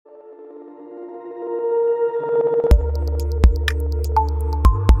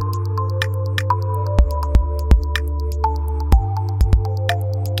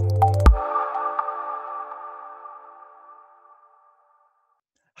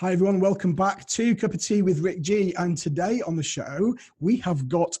Hi everyone, welcome back to Cup of Tea with Rick G. And today on the show, we have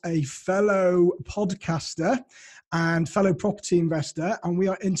got a fellow podcaster and fellow property investor, and we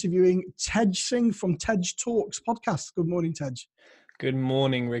are interviewing Tej Singh from Tej Talks podcast. Good morning, Tej. Good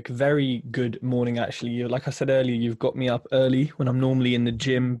morning, Rick. Very good morning, actually. Like I said earlier, you've got me up early when I'm normally in the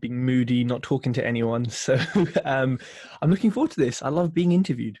gym, being moody, not talking to anyone. So I'm looking forward to this. I love being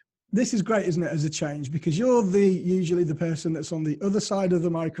interviewed. This is great, isn't it, as a change, because you're usually the person that's on the other side of the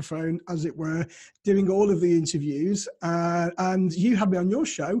microphone, as it were, doing all of the interviews. And you had me on your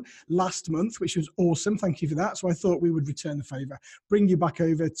show last month, which was awesome. Thank you for that. So I thought we would return the favor, bring you back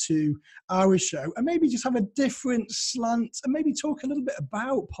over to our show and maybe just have a different slant and maybe talk a little bit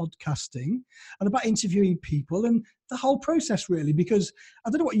about podcasting and about interviewing people and the whole process, really, because I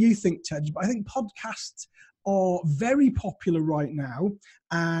don't know what you think, Tej, but I think podcasts are very popular right now,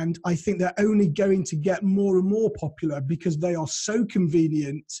 and I think they're only going to get more and more popular because they are so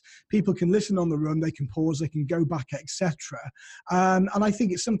convenient. People can listen on the run, they can pause, they can go back, etc. And I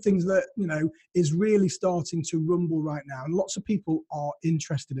think it's something that is really starting to rumble right now, and lots of people are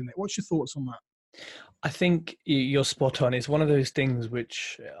interested in it. What's your thoughts on that? I think you're spot on. It's one of those things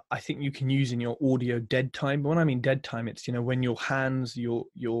which I think you can use in your audio dead time. But when I mean dead time, it's, when your hands, your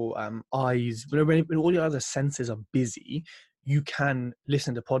eyes, when all your other senses are busy, you can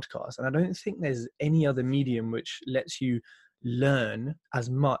listen to podcasts. And I don't think there's any other medium which lets you learn as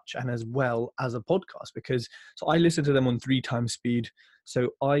much and as well as a podcast, because I listen to them on 3 times speed.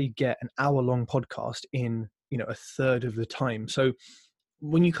 So I get an hour-long podcast in, a third of the time. So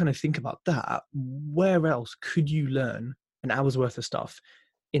when you kind of think about that, where else could you learn an hour's worth of stuff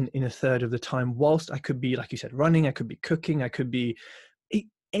in a third of the time, whilst I could be, like you said, running, I could be cooking, I could be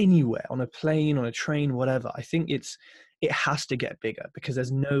anywhere, on a plane, on a train, whatever. I think it has to get bigger, because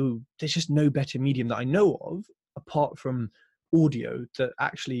there's just no better medium that I know of apart from audio that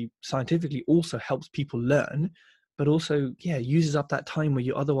actually scientifically also helps people learn, but also, uses up that time where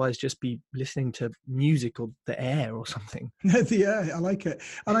you otherwise just be listening to music or the air or something. The air, I like it.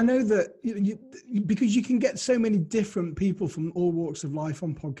 And I know that because you can get so many different people from all walks of life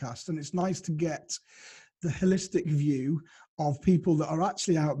on podcasts, and it's nice to get the holistic view of people that are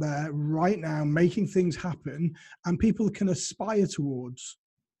actually out there right now making things happen and people can aspire towards.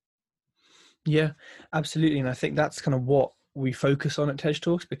 Yeah, absolutely. And I think that's kind of what we focus on at Tej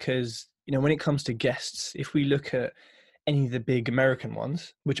Talks, because when it comes to guests, if we look at any of the big American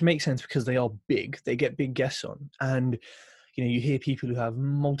ones, which makes sense because they are big, they get big guests on. And, you hear people who have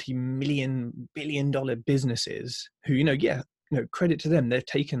multi-million, billion-dollar businesses who, credit to them. They've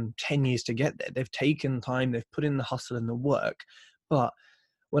taken 10 years to get there. They've taken time, they've put in the hustle and the work. But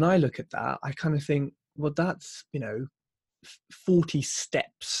when I look at that, I kind of think, well, that's, 40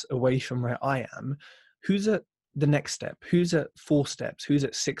 steps away from where I am. Who's at the next step? Who's at 4 steps? Who's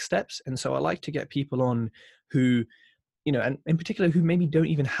at 6 steps? And so I like to get people on who, and in particular, who maybe don't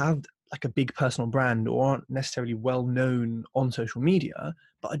even have like a big personal brand or aren't necessarily well known on social media,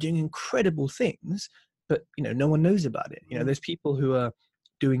 but are doing incredible things, but, no one knows about it. There's people who are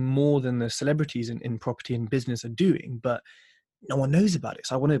doing more than the celebrities in property and business are doing, but no one knows about it.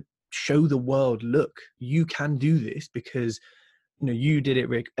 So I want to show the world, look, you can do this because, you did it,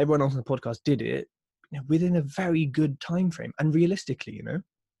 Rick. Everyone else on the podcast did it, within a very good time frame and realistically,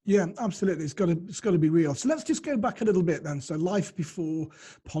 Yeah, absolutely. It's got to be real. So let's just go back a little bit then. So life before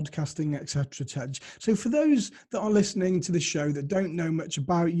podcasting, etc. Tej. So for those that are listening to the show that don't know much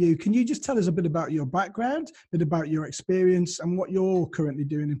about you, can you just tell us a bit about your background, a bit about your experience and what you're currently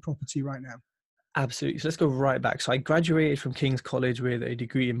doing in property right now? Absolutely. So let's go right back. So I graduated from King's College with a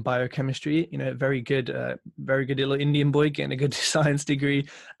degree in biochemistry, very good little Indian boy getting a good science degree.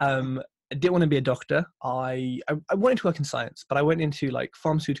 I didn't want to be a doctor. I wanted to work in science, but I went into like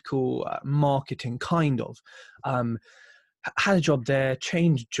pharmaceutical marketing, kind of. Had a job there,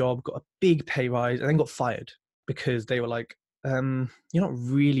 changed job, got a big pay rise, and then got fired because they were like, you're not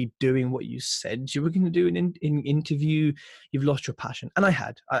really doing what you said you were going to do in interview. You've lost your passion. And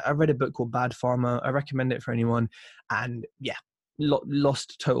I read a book called Bad Pharma. I recommend it for anyone. And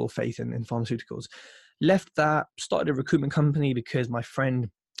lost total faith in pharmaceuticals. Left that, started a recruitment company because my friend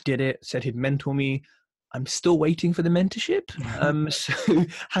did it, said he'd mentor me. I'm still waiting for the mentorship. So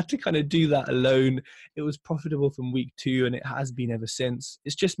had to kind of do that alone. It was profitable from week 2 and it has been ever since.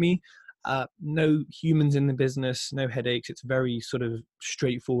 It's just me. No humans in the business, no headaches. It's very sort of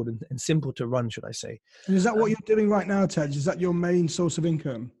straightforward and simple to run, should I say. And is that what you're doing right now, Tej? Is that your main source of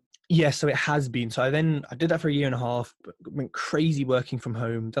income? Yeah, so it has been. So I did that for a year and a half, went crazy working from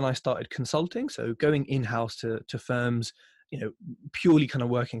home. Then I started consulting, so going in-house to firms, purely kind of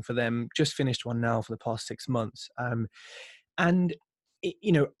working for them. Just finished one now for the past 6 months. And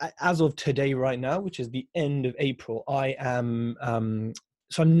as of today, right now, which is the end of April, I am,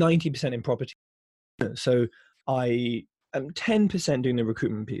 so I'm 90% in property. So I am 10% doing the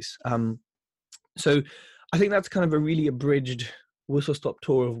recruitment piece. So I think that's kind of a really abridged whistle stop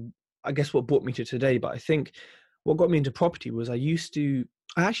tour of, I guess, what brought me to today. But I think what got me into property was I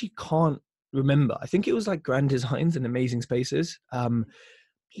actually can't remember. I think it was like Grand Designs and Amazing Spaces.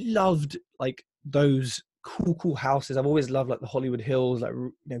 Loved like those cool houses. I've always loved like the Hollywood Hills, like,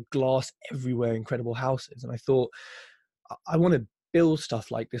 glass everywhere, incredible houses. And I thought, I want to build stuff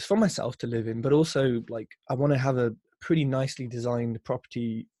like this for myself to live in, but also like I want to have a pretty nicely designed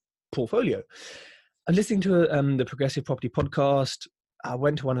property portfolio. I'm listening to the Progressive Property podcast. I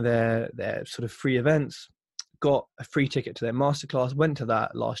went to one of their sort of free events, got a free ticket to their masterclass, went to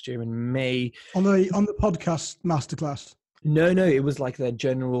that last year in May. On the podcast masterclass? No, it was like their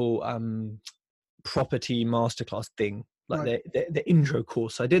general property masterclass thing, like right. their intro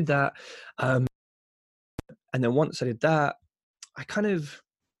course. So I did that. And then once I did that, I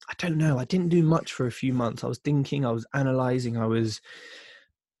don't know, I didn't do much for a few months. I was thinking, I was analyzing, I was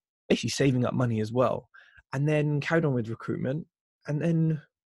basically saving up money as well. And then carried on with recruitment. And then,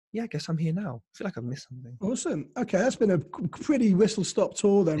 I guess I'm here now. I feel like I've missed something. Awesome. Okay, that's been a pretty whistle-stop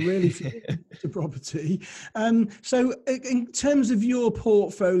tour then, really, for to property. So in terms of your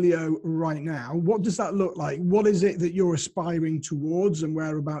portfolio right now, what does that look like? What is it that you're aspiring towards and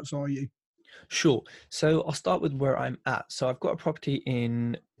whereabouts are you? Sure. So I'll start with where I'm at. So I've got a property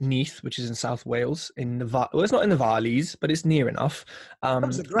in Neath, which is in South Wales, in the well, it's not in the Valleys, but it's near enough.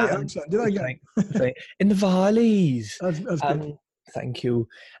 That's a great accent. Did I get in the Valleys? That's good. Thank you.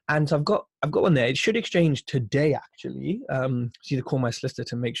 And so I've got one there. It should exchange today, actually. So either call my solicitor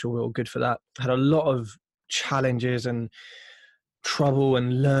to make sure we're all good for that. I had a lot of challenges and trouble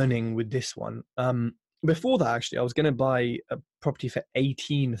and learning with this one. Before that, actually, I was going to buy a property for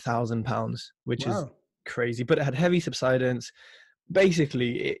 £18,000, which is crazy, but it had heavy subsidence.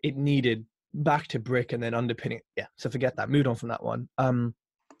 Basically, it needed back to brick and then underpinning. Yeah, so forget that. Moved on from that one.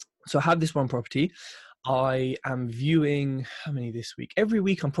 So I had this one property. I am viewing, how many this week? Every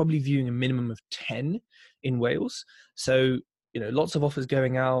week, I'm probably viewing a minimum of 10 in Wales. So, lots of offers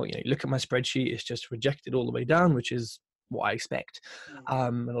going out. Look at my spreadsheet. It's just rejected all the way down, which is what I expect,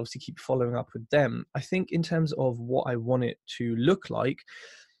 and obviously keep following up with them. I think in terms of what I want it to look like,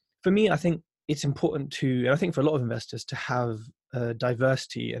 for me, I think it's important to, and I think for a lot of investors, to have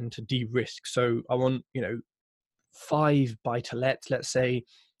diversity and to de-risk. So I want, 5 buy-to-lets, let's say,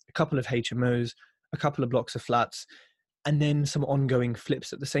 a couple of HMOs, a couple of blocks of flats, and then some ongoing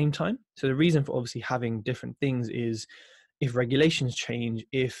flips at the same time. So the reason for obviously having different things is if regulations change,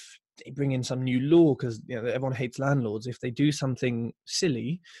 if they bring in some new law, because everyone hates landlords, if they do something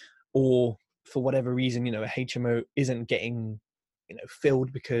silly, or for whatever reason, a HMO isn't getting,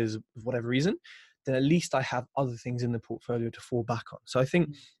 filled because of whatever reason, then at least I have other things in the portfolio to fall back on. So I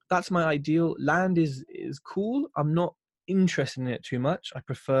think that's my ideal. Land is cool. I'm not interested in it too much. I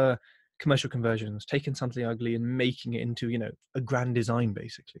prefer commercial conversions, taking something ugly and making it into, a grand design,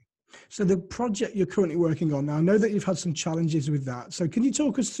 basically. So the project you're currently working on now, I know that you've had some challenges with that. So can you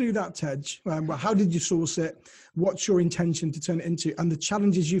talk us through that, Tej? How did you source it? What's your intention to turn it into? And the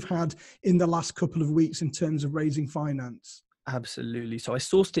challenges you've had in the last couple of weeks in terms of raising finance? Absolutely. So I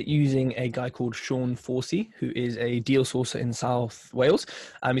sourced it using a guy called Sean Forsey, who is a deal sourcer in South Wales.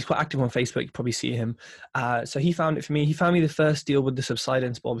 He's quite active on Facebook. You probably see him. So he found it for me. He found me the first deal with the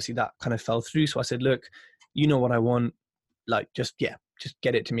subsidence, but obviously that kind of fell through. So I said, look, you know what I want. Like, just get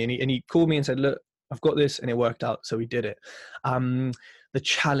it to me. And he called me and said, look, I've got this, and it worked out. So we did it. The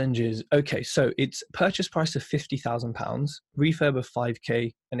challenges. Okay. So it's purchase price of £50,000, refurb of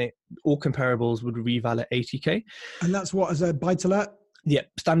 5K, and all comparables would reval at 80K. And that's what, as a buy-to-let? Yeah.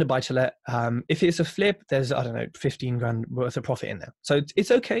 Standard buy-to-let. If it's a flip, there's, 15 grand worth of profit in there. So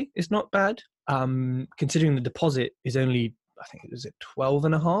it's okay. It's not bad. Considering the deposit is only, I think it was 12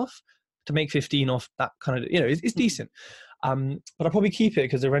 and a half. To make 15 off that kind of, it's decent. But I'll probably keep it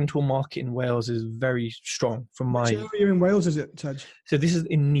because the rental market in Wales is very strong from my... Which area in Wales is it, Tej? So this is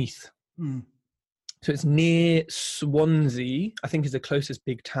in Neath. So it's near Swansea, I think is the closest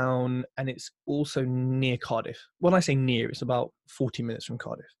big town, and it's also near Cardiff. When I say near, it's about 40 minutes from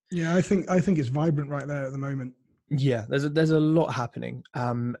Cardiff. Yeah, I think it's vibrant right there at the moment. Yeah, there's a lot happening.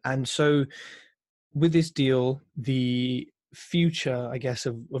 And so with this deal, the future, I guess,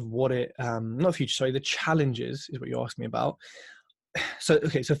 of what it not future, sorry, the challenges is what you're asking me about. So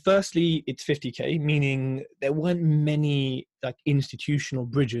firstly, it's 50K, meaning there weren't many like institutional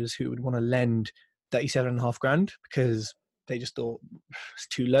bridges who would want to lend 37.5 grand because They just thought it's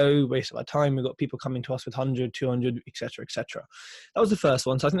too low, waste of our time. We've got people coming to us with 100, 200, etc., etc. That was the first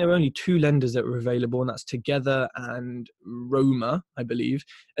one. So I think there were only 2 lenders that were available, and that's Together and Roma, I believe,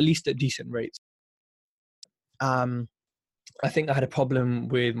 at least at decent rates. I think I had a problem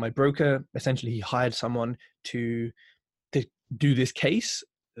with my broker. Essentially, he hired someone to do this case.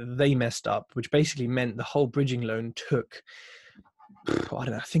 They messed up, which basically meant the whole bridging loan took, I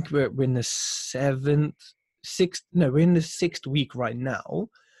don't know, I think we're in the 6th week right now,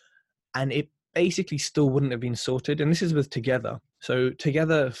 and it basically still wouldn't have been sorted. And this is with Together. So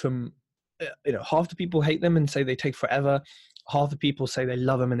Together, from half the people hate them and say they take forever. Half the people say they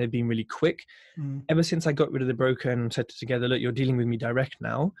love them and they've been really quick. Ever since I got rid of the broker and said to Together, look, you're dealing with me direct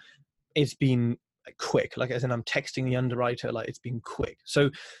now, it's been quick. Like, as in, I'm texting the underwriter, like, it's been quick. So,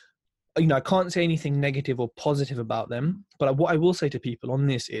 I can't say anything negative or positive about them, but what I will say to people on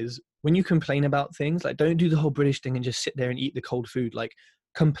this is, when you complain about things, like, don't do the whole British thing and just sit there and eat the cold food. Like,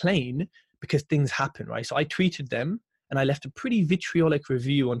 complain because things happen, right? So I tweeted them and I left a pretty vitriolic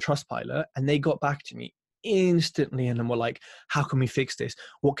review on Trustpilot, and they got back to me instantly and then were like, how can we fix this?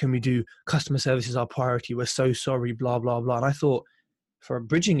 What can we do? Customer service is our priority. We're so sorry, blah, blah, blah. And I thought, for a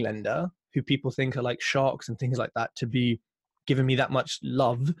bridging lender who people think are like sharks and things like that, to be giving me that much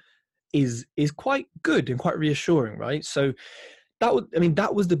love is quite good and quite reassuring, right? So that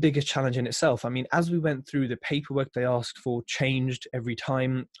was the biggest challenge in itself. I mean, as we went through, the paperwork they asked for changed every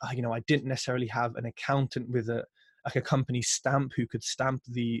time. I didn't necessarily have an accountant with a company stamp who could stamp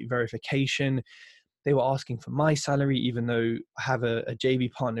the verification. They were asking for my salary, even though I have a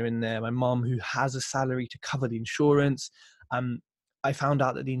JV partner in there, my mom, who has a salary to cover the insurance. I found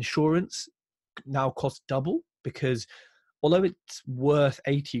out that the insurance now costs double, because although it's worth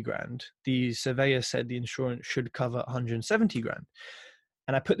 80 grand, the surveyor said the insurance should cover 170 grand.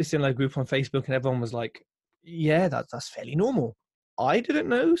 And I put this in a group on Facebook, and everyone was like, yeah, that's fairly normal. I didn't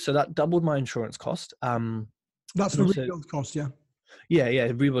know. So that doubled my insurance cost. That's the rebuild cost, yeah.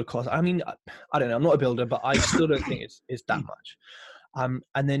 Yeah, rebuild cost. I mean, I don't know. I'm not a builder, but I still don't think it's that much.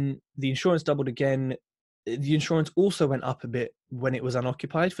 And then the insurance doubled again. The insurance also went up a bit when it was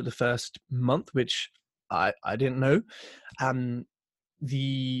unoccupied for the first month, which I didn't know.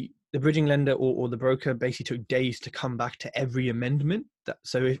 The bridging lender or the broker basically took days to come back to every amendment.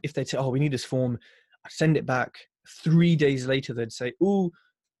 So if they'd say, oh, we need this form, I'd send it back. 3 days later, they'd say, oh,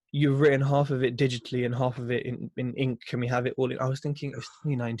 you've written half of it digitally and half of it in ink. Can we have it all in? I was thinking, it was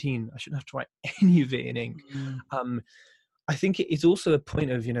 2019. I shouldn't have to write any of it in ink. I think it's also a point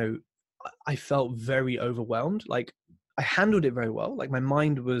of, I felt very overwhelmed. Like, I handled it very well. Like, my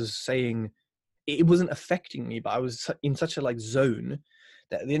mind was saying it wasn't affecting me, but I was in such a zone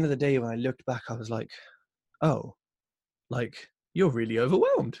that at the end of the day, when I looked back, I was like, oh, like, you're really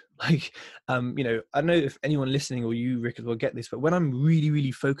overwhelmed. Like, I don't know if anyone listening or you, Rick, will get this, but when I'm really,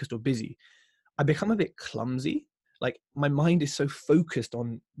 really focused or busy, I become a bit clumsy. Like, my mind is so focused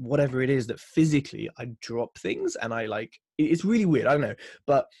on whatever it is that physically I drop things, and it's really weird. I don't know,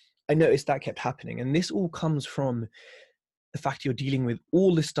 but I noticed that kept happening. And this all comes from the fact you're dealing with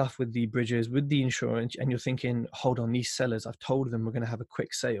all this stuff with the bridges, with the insurance, and you're thinking, hold on, these sellers, I've told them we're going to have a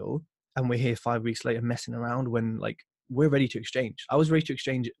quick sale, and we're here 5 weeks later messing around when we're ready to exchange. I was ready to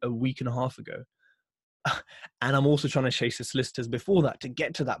exchange a week and a half ago. And I'm also trying to chase the solicitors before that to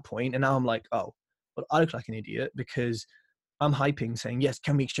get to that point. And now I'm like, oh, but I look like an idiot because I'm hyping, saying, yes,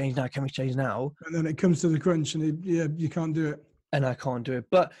 can we exchange now? Can we exchange now? And then it comes to the crunch and you can't do it. And I can't do it.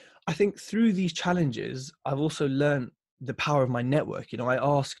 But I think through these challenges, I've also learned the power of my network. I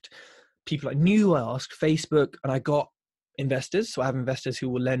asked people I knew, I asked Facebook, and I got investors. So I have investors who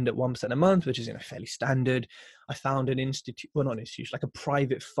will lend at 1% a month, which is fairly standard. I found an not an institution, like a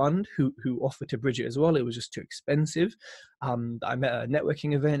private fund who offered to bridge it as well. It was just too expensive. I met at a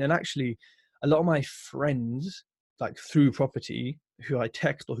networking event, and actually a lot of my friends, through property, who I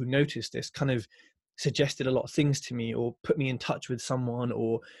text or who noticed this, kind of suggested a lot of things to me, or put me in touch with someone,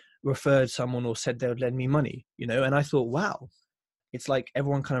 or referred someone, or said they would lend me money, and I thought, wow, it's like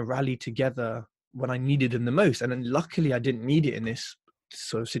everyone kind of rallied together when I needed them the most. And then luckily I didn't need it in this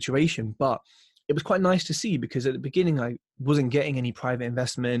sort of situation, but it was quite nice to see, because at the beginning I wasn't getting any private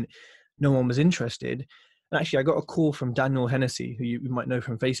investment. No one was interested. And actually I got a call from Daniel Hennessy, who you might know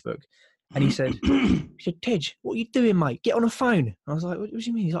from Facebook. And he said, Tej, what are you doing, mate? Get on a phone. And I was like, what do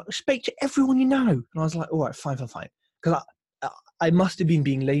you mean? He's like, speak to everyone you know. And I was like, all right, fine. Because I must have been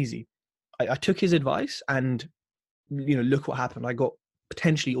being lazy. I took his advice, and, look what happened. I got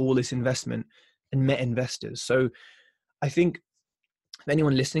potentially all this investment and met investors. So I think if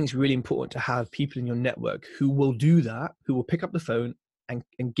anyone listening, it's really important to have people in your network who will do that, who will pick up the phone and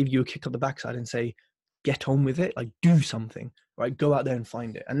give you a kick on the backside and say, get on with it, like do something, right? Go out there and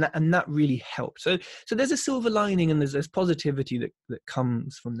find it. And that really helped. So there's a silver lining, and there's positivity that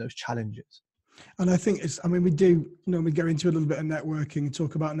comes from those challenges. And I think I mean, we do, we go into a little bit of networking and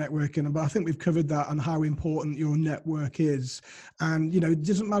talk about networking, but I think we've covered that and how important your network is. And, it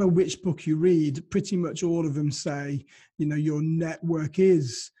doesn't matter which book you read, pretty much all of them say, your network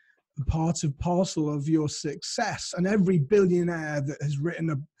is part of parcel of your success. And every billionaire that has written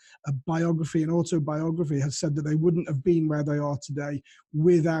a biography, an autobiography, has said that they wouldn't have been where they are today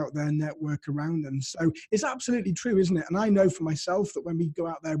without their network around them. So it's absolutely true, isn't it? And I know for myself that when we go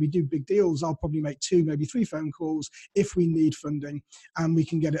out there, we do big deals. I'll probably make 2, maybe 3 phone calls if we need funding, and we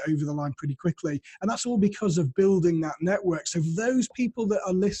can get it over the line pretty quickly. And that's all because of building that network. So for those people that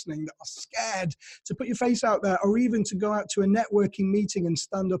are listening that are scared to put your face out there, or even to go out to a networking meeting and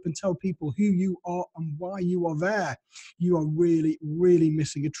stand up and tell people who you are and why you are there, you are really, really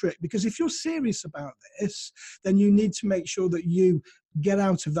missing a trick. Because if you're serious about this, then you need to make sure that you get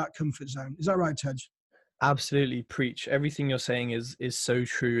out of that comfort zone. Is that right, Tej? Absolutely. Preach. Everything you're saying is so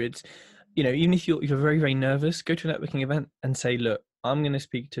true. It's, even if you're very, very nervous, go to a networking event and say, look, I'm going to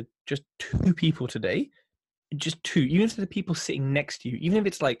speak to just 2 people today. Just 2, even if they're the people sitting next to you, even if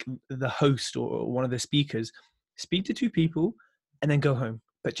it's like the host or one of the speakers, speak to 2 people and then go home.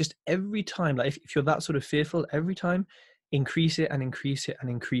 But just every time, like if you're that sort of fearful, every time, increase it and increase it and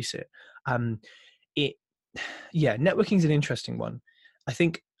increase it. Networking is an interesting one. I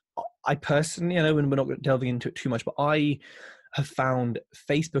think I personally, I know we're not delving into it too much, but I have found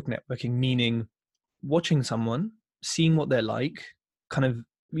Facebook networking, meaning watching someone, seeing what they're like, kind of,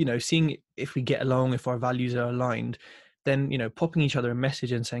 seeing if we get along, if our values are aligned, then, popping each other a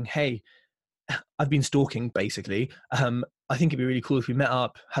message and saying, hey, I've been stalking, basically. I think it'd be really cool if we met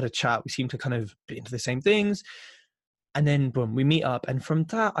up, had a chat. We seem to kind of be into the same things. And then boom, we meet up. And from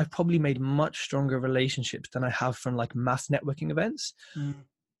that, I've probably made much stronger relationships than I have from like mass networking events.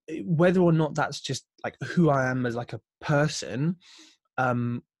 Whether or not that's just like who I am as like a person,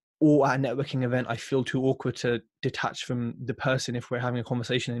 or at a networking event, I feel too awkward to detach from the person if we're having a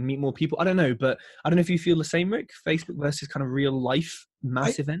conversation and meet more people. I don't know, but I don't know if you feel the same, Rick, Facebook versus kind of real life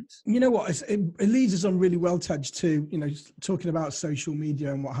mass events. You know what? It leads us on really well, Tej, to, talking about social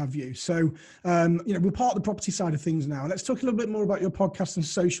media and what have you. So, we're part of the property side of things now. Let's talk a little bit more about your podcast and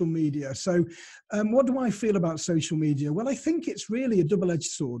social media. So, what do I feel about social media? Well, I think it's really a double-edged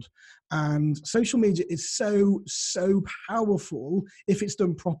sword. And social media is so, so powerful if it's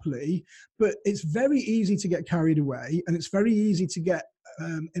done properly, but it's very easy to get carried away, and it's very easy to get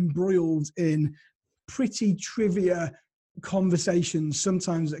embroiled in pretty trivia conversations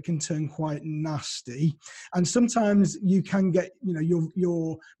sometimes that can turn quite nasty, and sometimes you can get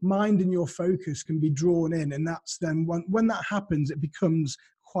your mind and your focus can be drawn in, and that's then when that happens, it becomes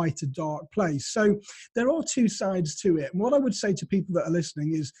quite a dark place. So there are 2 sides to it, and what I would say to people that are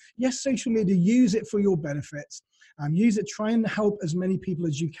listening is, yes, social media, use it for your benefits, and use it, try and help as many people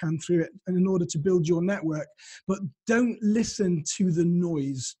as you can through it, and in order to build your network, but don't listen to the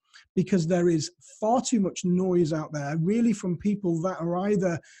noise, because there is far too much noise out there, really, from people that are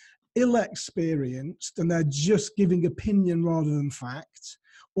either ill-experienced and they're just giving opinion rather than fact,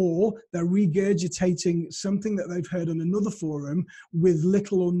 or they're regurgitating something that they've heard on another forum with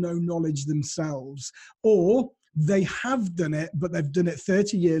little or no knowledge themselves, or they have done it, but they've done it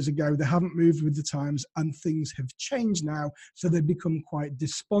 30 years ago. They haven't moved with the times, and things have changed now, so they've become quite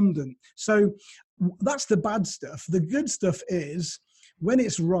despondent. So that's the bad stuff. The good stuff is, when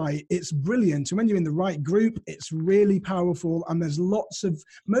it's right, it's brilliant. And when you're in the right group, it's really powerful. And there's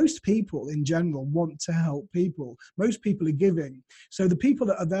most people in general want to help people. Most people are giving. So the people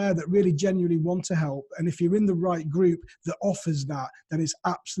that are there that really genuinely want to help, and if you're in the right group that offers that, then it's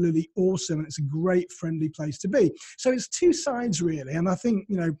absolutely awesome. And it's a great, friendly place to be. So it's 2 sides, really. And I think,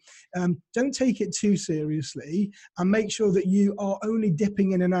 don't take it too seriously, and make sure that you are only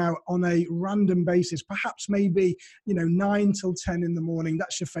dipping in and out on a random basis, perhaps maybe, 9 till 10 in the morning.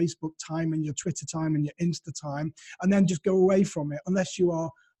 That's your Facebook time and your Twitter time and your Insta time, and then just go away from it, unless you are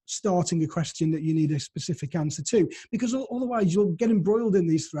starting a question that you need a specific answer to, because otherwise you'll get embroiled in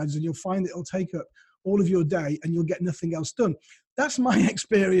these threads, and you'll find that it'll take up all of your day and you'll get nothing else done. That's my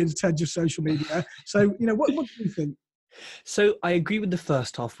experience, Tej, of social media. So, what do you think? So I agree with the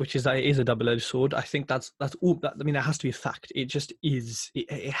first half, which is that it is a double-edged sword. I think that's all that, I mean, it has to be a fact. It just is,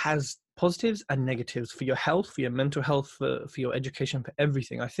 it has positives and negatives for your health, for your mental health, for your education, for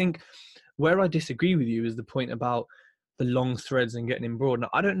everything. I think where I disagree with you is the point about the long threads and getting embroiled. Now,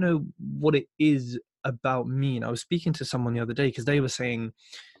 I don't know what it is about me. And I was speaking to someone the other day, because they were saying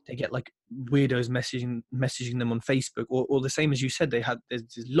they get like weirdos messaging them on Facebook, or the same as you said, there's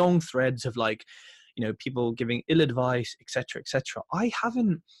these long threads of like, people giving ill advice, etc., etc. I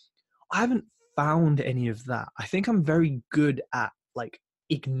haven't found any of that. I think I'm very good at like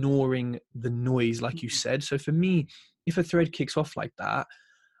ignoring the noise, like you said. So for me, if a thread kicks off like that,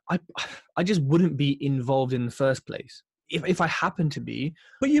 I I just wouldn't be involved in the first place. If I happen to be.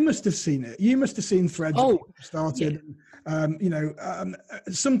 But you must have seen it. You must have seen threads when Oh, people started. yeah.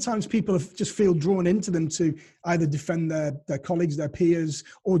 Sometimes people just feel drawn into them to either defend their colleagues, their peers,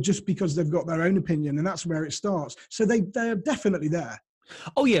 or just because they've got their own opinion, and that's where it starts. So they're definitely there.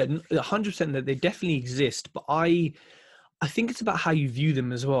 Oh yeah, 100% that they definitely exist. But I think it's about how you view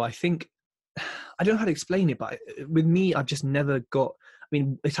them as well. I think I don't know how to explain it, but with me, I've just never got. I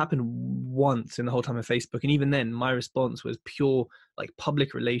mean, it's happened once in the whole time of Facebook, and even then, my response was pure like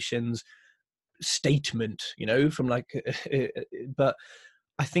public relations statement, from like. But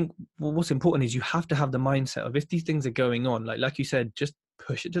I think what's important is you have to have the mindset of if these things are going on, like you said, just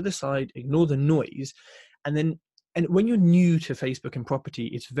push it to the side, ignore the noise, and then. And when you're new to Facebook and property,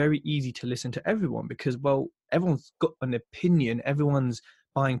 it's very easy to listen to everyone because, well, everyone's got an opinion. Everyone's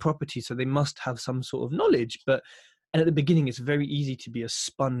buying property, so they must have some sort of knowledge. And at the beginning, it's very easy to be a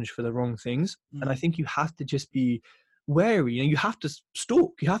sponge for the wrong things. And I think you have to just be wary. You have to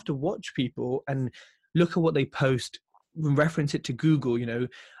stalk. You have to watch people and look at what they post, reference it to Google,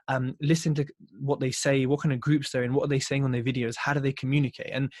 listen to what they say, what kind of groups they're in, what are they saying on their videos, how do they communicate.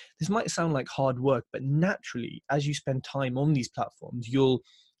 And this might sound like hard work, but naturally, as you spend time on these platforms, you'll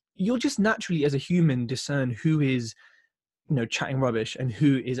just naturally as a human discern who is chatting rubbish and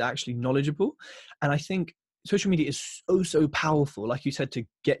who is actually knowledgeable. And I think social media is so powerful, like you said, to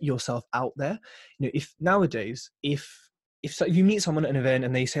get yourself out there. If nowadays if you meet someone at an event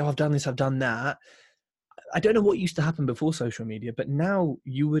and they say, oh, I've done this, I've done that, I don't know what used to happen before social media, but now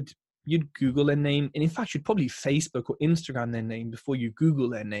you'd Google their name, and in fact, you'd probably Facebook or Instagram their name before you Google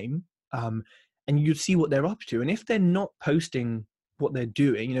their name, and you'd see what they're up to. And if they're not posting what they're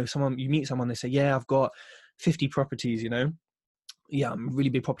doing, you meet someone, they say, yeah, I've got 50 properties, yeah, I'm a really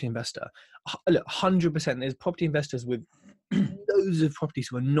big property investor. Look, 100%, there's property investors with loads of properties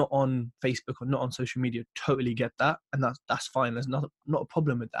who are not on Facebook or not on social media. Totally get that, and that's fine. There's not a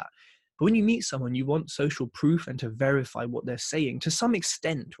problem with that. But when you meet someone, you want social proof and to verify what they're saying to some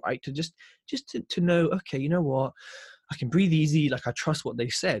extent, right? To just to know, okay, you know what, I can breathe easy, like I trust what they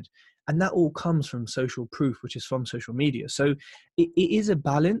said. And that all comes from social proof, which is from social media. So it is a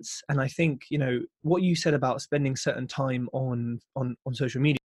balance. And I think, what you said about spending certain time on social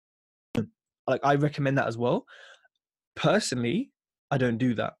media, like I recommend that as well. Personally, I don't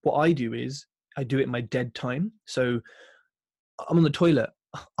do that. What I do is I do it in my dead time. So I'm on the toilet,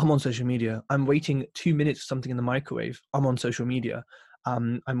 I'm on social media. I'm waiting 2 minutes for something in the microwave, I'm on social media.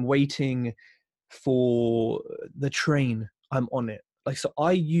 I'm waiting for the train, I'm on it. Like, so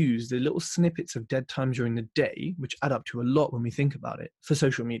I use the little snippets of dead time during the day, which add up to a lot when we think about it, for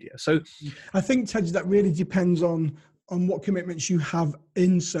social media. So I think, Tej, that really depends on what commitments you have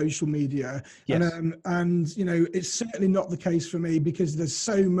in social media. yes. And it's certainly not the case for me because there's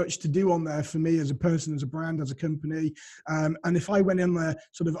so much to do on there for me as a person, as a brand, as a company. And if I went in there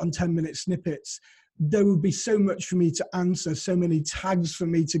sort of on 10-minute snippets, there would be so much for me to answer, so many tags for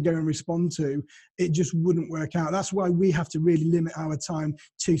me to go and respond to. It just wouldn't work out. That's why we have to really limit our time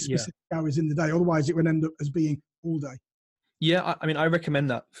to specific hours in the day. Otherwise, it would end up as being all day. Yeah, I mean, I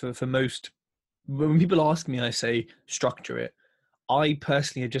recommend that for most. When people ask me, I say structure it. I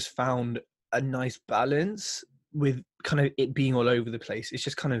personally have just found a nice balance with kind of it being all over the place. It's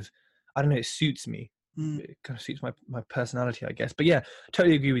just kind of, I don't know, it suits me. It kind of suits my personality, I guess. But yeah,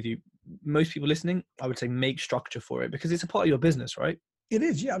 totally agree with you. Most people listening, I would say make structure for it because it's a part of your business, right? It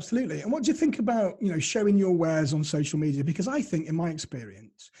is, yeah, absolutely. And what do you think about, showing your wares on social media? Because I think, in my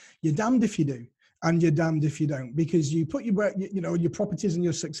experience, you're damned if you do, and you're damned if you don't, because you put your properties and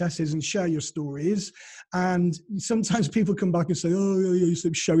your successes and share your stories. And sometimes people come back and say, oh, you're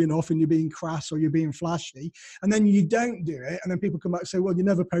showing off and you're being crass or you're being flashy. And then you don't do it. And then people come back and say, well, you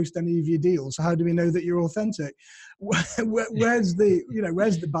never post any of your deals. So how do we know that you're authentic? Where's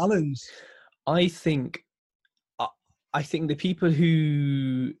the balance? I think the people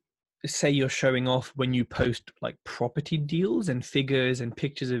who say you're showing off when you post like property deals and figures and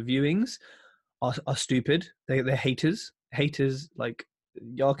pictures of viewings are stupid. They're haters. Haters, like,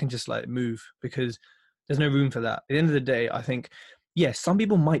 y'all can just like move because there's no room for that. At the end of the day, I think, yes, some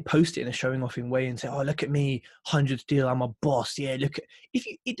people might post it in a showing off way and say, oh, look at me, 100th deal, I'm a boss. Yeah, look at,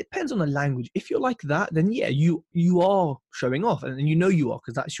 it depends on the language. If you're like that, then yeah, you are showing off, and you are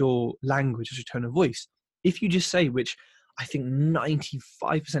because that's your language, that's your tone of voice. If you just say, which I think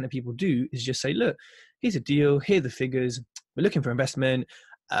 95% of people do, is just say, look, here's a deal, here are the figures, we're looking for investment.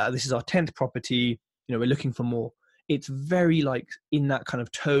 this is our 10th property, you know, we're looking for more. It's very like in that kind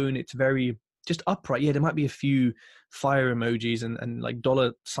of tone. It's very just upright. Yeah, there might be a few fire emojis and like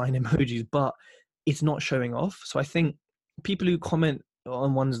dollar sign emojis, but it's not showing off. So I think people who comment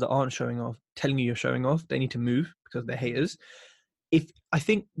on ones that aren't showing off, telling you you're showing off, they need to move because they're haters. I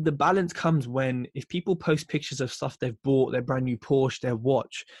think the balance comes when if people post pictures of stuff they've bought, their brand new Porsche, their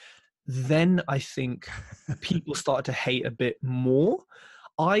watch, then I think people start to hate a bit more.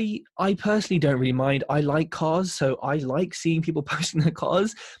 I personally don't really mind. I like cars, so I like seeing people posting their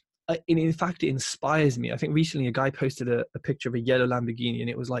cars. In fact, it inspires me. I think recently a guy posted a picture of a yellow Lamborghini, and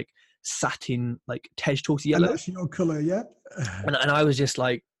it was like satin, like Tej Talks yellow. And that's your color, yeah. And I was just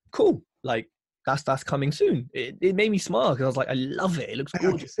like, cool, like that's coming soon. It made me smile because I was like, I love it. It looks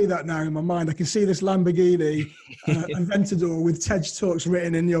gorgeous. I can see that now in my mind. I can see this Lamborghini Aventador with Tej Talks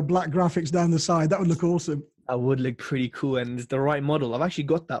written in your black graphics down the side. That would look awesome. That would look pretty cool, and it's the right model. I've actually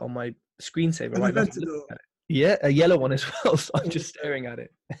got that on my screensaver right now. Yeah, a yellow one as well. So I'm just staring at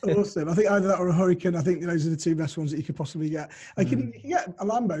it. Awesome. I think either that or a Hurricane. I think those are the two best ones that you could possibly get. You can get a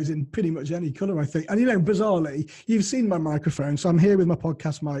Lambos in pretty much any colour, I think. And, you know, bizarrely, you've seen my microphone. So I'm here with my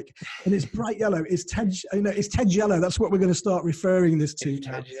podcast mic, and it's bright yellow. It's Tej, you know, it's Tej yellow. That's what we're going to start referring this to. It's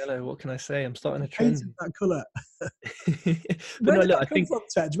Tej yellow. What can I say? I'm starting a trend. That colour. Where did that come from,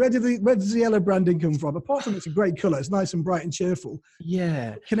 Tej? Where does the yellow branding come from? Apart from it's a great colour, it's nice and bright and cheerful.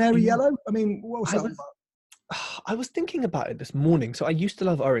 Yeah. Canary yellow? I mean, what was that about? I was thinking about it this morning. So I used to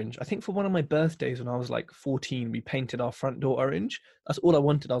love orange. I think for one of my birthdays when I was like 14, we painted our front door orange. That's all I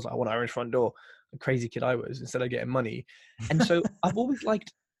wanted. I was like, I want an orange front door. A crazy kid I was, instead of getting money. And so I've always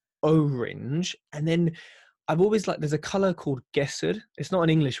liked orange. And then I've always liked, there's a color called Gesur. It's not an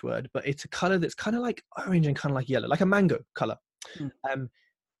English word, but it's a color that's kind of like orange and kind of like yellow, like a mango color. And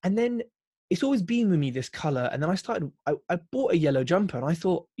then it's always been with me, this color. And then I bought a yellow jumper and I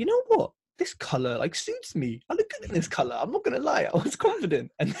thought, you know what? This color like suits me. I look good in this color. I'm not going to lie. I was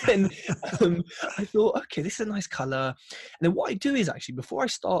confident. And then I thought, okay, this is a nice color. And then what I do is actually, before I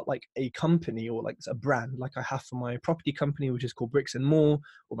start like a company or like a brand, like I have for my property company, which is called Bricks and More,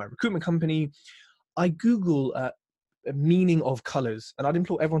 or my recruitment company, I Google a meaning of colors. And I'd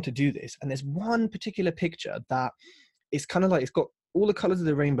implore everyone to do this. And there's one particular picture that is kind of like, it's got all the colors of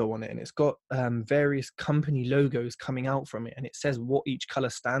the rainbow on it, and it's got various company logos coming out from it, and it says what each color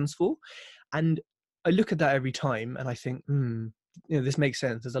stands for. And I look at that every time and I think, you know, this makes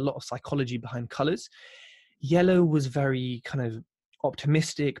sense. There's a lot of psychology behind colors. Yellow was very kind of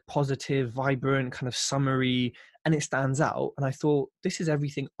optimistic, positive, vibrant, kind of summery, and it stands out. And I thought, this is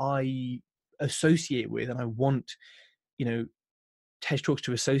everything I associate with and I want, you know, Tej Talks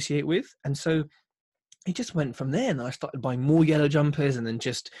to associate with. And so it just went from there, and I started buying more yellow jumpers, and then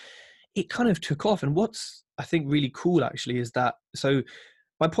just it kind of took off. And what's I think really cool actually is that, so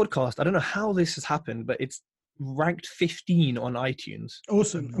my podcast, I don't know how this has happened, but it's ranked 15 on iTunes.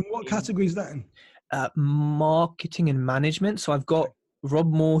 Awesome. And what category is that in? Marketing and management. So I've got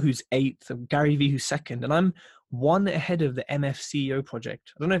Rob Moore, who's 8th, Gary Vee, who's 2nd, and I'm one ahead of the MFCEO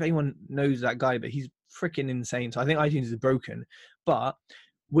project. I don't know if anyone knows that guy, but he's freaking insane. So I think iTunes is broken. But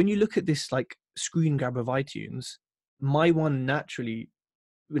when you look at this like screen grab of iTunes, my one naturally,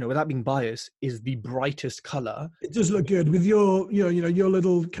 you know, without being biased, is the brightest color. It does look good with your, you know, your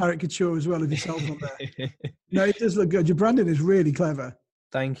little caricature as well of yourself on there. No, it does look good. Your branding is really clever.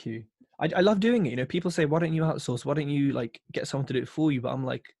 Thank you. I love doing it. You know, people say, why don't you outsource? Why don't you like get someone to do it for you? But I'm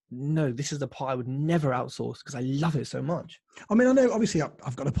like, no, this is the part I would never outsource because I love it so much. I mean, I know obviously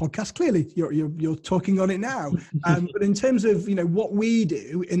I've got a podcast. Clearly, you're talking on it now. But in terms of, you know, what we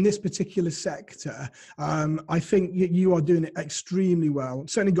do in this particular sector, I think you are doing it extremely well.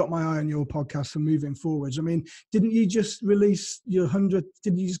 Certainly got my eye on your podcast for moving forwards. I mean, didn't you just release your 100th?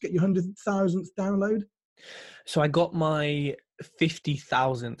 Did you just get your 100,000th download? So I got my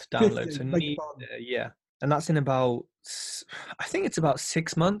 50,000th download. So yeah, and that's in about, I think it's about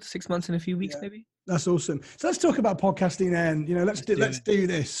 6 months in a few weeks, maybe. That's awesome. So let's talk about podcasting then. You know, let's do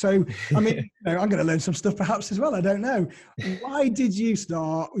this. So I mean, you know, I'm going to learn some stuff perhaps as well. I don't know. Why did you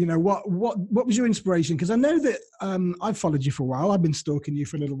start? You know, what was your inspiration? Because I know that I've followed you for a while. I've been stalking you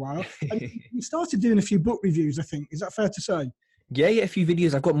for a little while. And you started doing a few book reviews, I think. Is that fair to say? Yeah, a few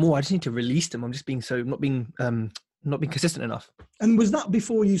videos. I've got more. I just need to release them. I'm just being not being consistent enough. And was that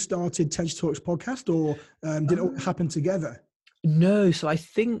before you started Tej Talks podcast, or did it all happen together? No. So I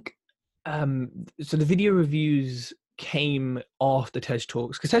think, so the video reviews came after Tej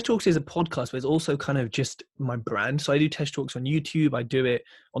Talks, because Tej Talks is a podcast, but it's also kind of just my brand. So I do Tej Talks on YouTube. I do it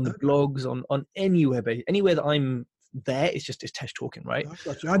on the blogs, on anywhere that I'm there. It's Tej Talking, right? I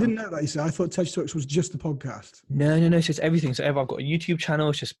got you. I didn't know that. You see, I thought Tej Talks was just the podcast. No. It's just everything. So I've got a YouTube channel.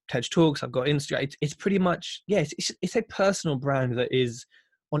 It's just Tej Talks. I've got Instagram. It's pretty much, yeah, it's a personal brand that is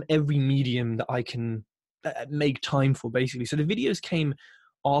on every medium that I can make time for, basically. So the videos came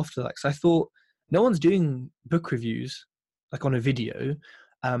after that. So I thought, no one's doing book reviews like on a video.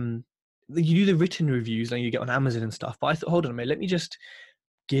 You do the written reviews like you get on Amazon and stuff. But I thought, hold on a minute, let me just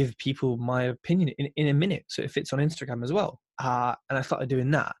give people my opinion in a minute, so it fits on Instagram as well. And I started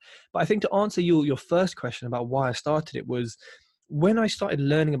doing that. But I think to answer your first question about why I started it was when I started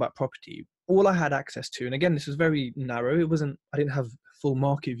learning about property, all I had access to, and again, this was very narrow, I didn't have full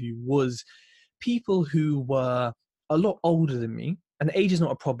market view, was people who were a lot older than me. And age is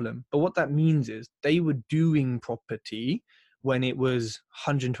not a problem, but what that means is they were doing property when it was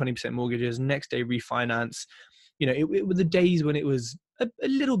 120% mortgages, next day refinance. It were the days when it was a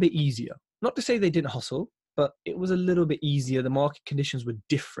little bit easier. Not to say they didn't hustle, but it was a little bit easier. The market conditions were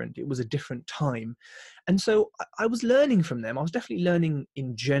different. It was a different time. And so I was learning from them. I was definitely learning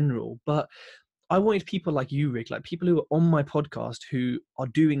in general, but I wanted people like you, Rick, like people who are on my podcast who are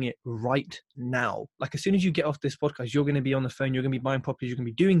doing it right now. Like as soon as you get off this podcast, you're going to be on the phone, you're going to be buying properties, you're going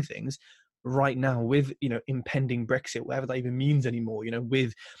to be doing things right now with, impending Brexit, whatever that even means anymore,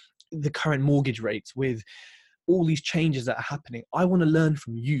 with the current mortgage rates, with all these changes that are happening. I want to learn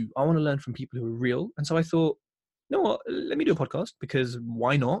from you. I want to learn from people who are real. And so I thought, you know what, let me do a podcast, because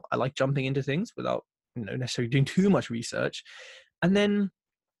why not? I like jumping into things without, necessarily doing too much research. And then,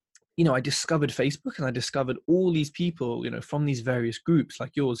 I discovered Facebook, and I discovered all these people, from these various groups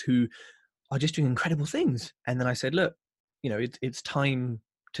like yours who are just doing incredible things. And then I said, look, it's time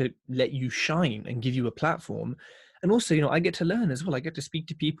to let you shine and give you a platform. And also, I get to learn as well. I get to speak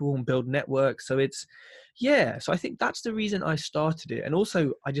to people and build networks. So so I think that's the reason I started it. And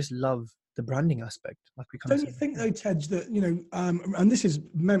also I just love the branding aspect. Like we kind Don't you think though, Tej, that, and this is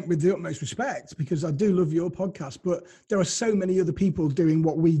meant with the utmost respect, because I do love your podcast, but there are so many other people doing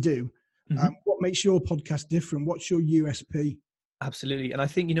what we do. Mm-hmm. What makes your podcast different? What's your USP? Absolutely. And I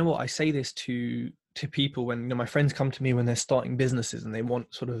think, I say this to people when, my friends come to me when they're starting businesses and they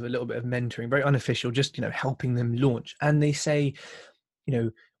want sort of a little bit of mentoring, very unofficial, just, helping them launch. And they say,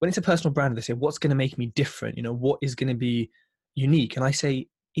 when it's a personal brand, they say, what's going to make me different? What is going to be unique? And I say,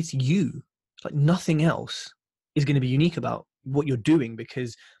 it's you. Like nothing else is going to be unique about what you're doing,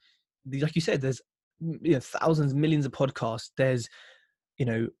 because like you said, there's thousands, millions of podcasts. There's,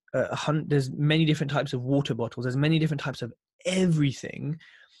 there's many different types of water bottles. There's many different types of everything,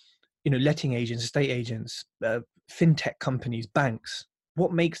 letting agents, estate agents, fintech companies, banks.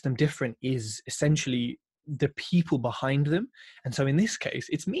 What makes them different is essentially the people behind them. And so in this case,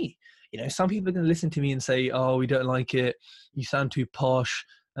 it's me. Some people are going to listen to me and say, oh, we don't like it. You sound too posh.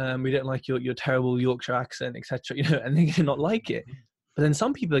 We don't like your terrible Yorkshire accent, etc. And they're going to not like it. But then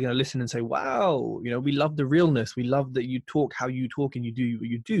some people are going to listen and say, wow, we love the realness. We love that you talk how you talk and you do what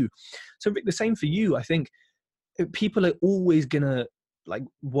you do. So Rick, the same for you. I think people are always going to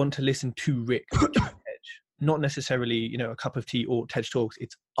want to listen to Rick, not necessarily, a cup of tea or Tej Talks.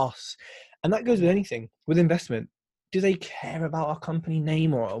 It's us. And that goes with anything. With investment, do they care about our company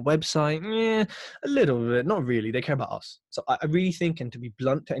name or our website? Yeah, a little bit. Not really. They care about us. So I really think, and to be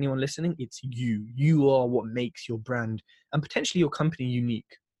blunt to anyone listening, it's you. You are what makes your brand and potentially your company unique.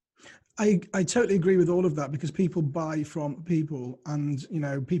 I totally agree with all of that, because people buy from people, and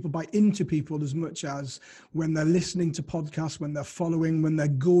people buy into people as much as when they're listening to podcasts, when they're following, when they're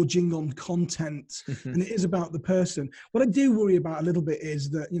gorging on content. And it is about the person. What I do worry about a little bit is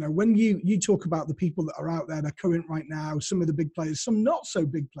that when you talk about the people that are out there, they're current right now, some of the big players, some not so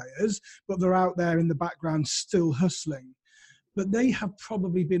big players, but they're out there in the background still hustling, but they have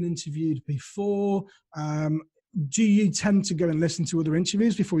probably been interviewed before. Do you tend to go and listen to other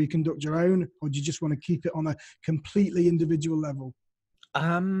interviews before you conduct your own, or do you just want to keep it on a completely individual level?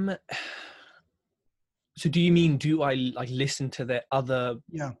 So do you mean, do I listen to the other?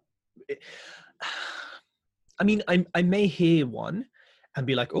 Yeah. I mean, I may hear one and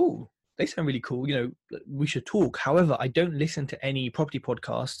be like, oh, they sound really cool. We should talk. However, I don't listen to any property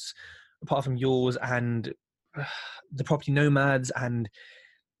podcasts apart from yours and the Property Nomads and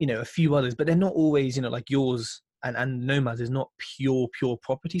a few others, but they're not always, like yours and Nomads is not pure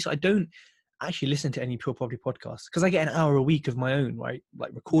property. So I don't actually listen to any pure property podcasts, because I get an hour a week of my own, right? Like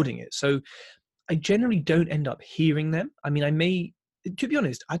recording it. So I generally don't end up hearing them. I mean, I may, to be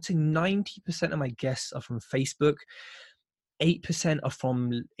honest, I'd say 90% of my guests are from Facebook, 8% are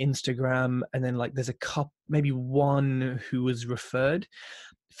from Instagram, and then there's a couple, maybe one who was referred.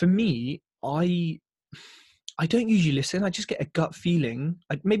 For me, I don't usually listen. I just get a gut feeling.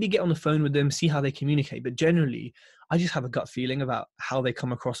 I'd maybe get on the phone with them, see how they communicate. But generally, I just have a gut feeling about how they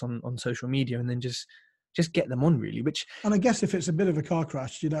come across on social media, and then just get them on, really. Which, and I guess if it's a bit of a car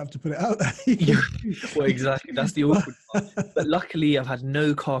crash, you don't have to put it out there. yeah, well, exactly. That's the awkward part. But luckily, I've had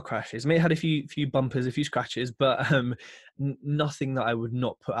no car crashes. I may have had a few bumpers, a few scratches, but nothing that I would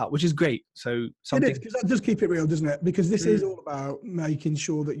not put out, which is great. So something, it is, because that does keep it real, doesn't it? Because this is all about making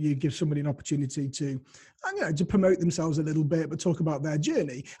sure that you give somebody an opportunity to, to promote themselves a little bit, but talk about their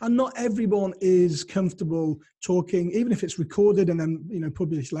journey. And not everyone is comfortable talking, even if it's recorded and then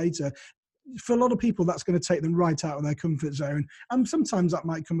published later. For a lot of people, that's going to take them right out of their comfort zone, and sometimes that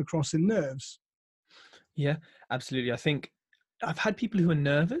might come across in nerves. Yeah, absolutely. I think I've had people who are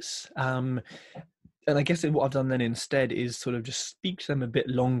nervous, and I guess what I've done then instead is sort of just speak to them a bit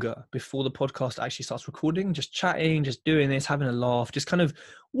longer before the podcast actually starts recording, just chatting, just doing this, having a laugh, just kind of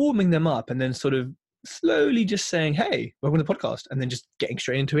warming them up, and then sort of slowly just saying, hey, welcome to the podcast, and then just getting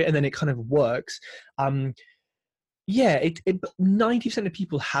straight into it, and then it kind of works. Yeah, 90% of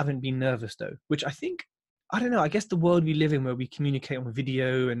people haven't been nervous though, which I think, I don't know, I guess the world we live in, where we communicate on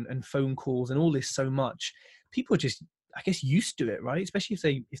video and phone calls and all this so much, people are just, I guess, used to it, right?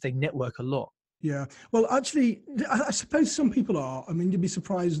 Especially if they network a lot. Yeah. Well, actually, I suppose some people are. I mean, you'd be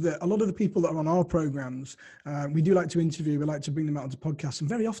surprised that a lot of the people that are on our programs, we do like to interview, we like to bring them out onto podcasts. And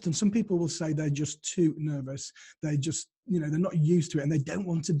very often some people will say they're just too nervous. They just, they're not used to it and they don't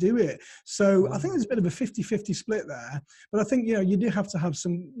want to do it. So I think there's a bit of a 50-50 split there. But I think, you do have to have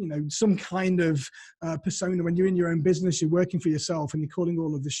some, some kind of persona. When you're in your own business, you're working for yourself and you're calling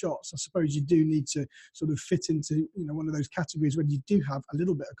all of the shots. I suppose you do need to sort of fit into, one of those categories when you do have a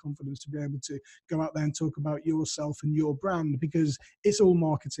little bit of confidence to be able to go out there and talk about yourself and your brand, because it's all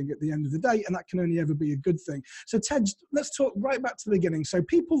marketing at the end of the day, and that can only ever be a good thing. So Tej, let's talk right back to the beginning. So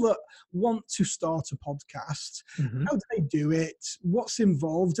people that want to start a podcast, how do they do it? What's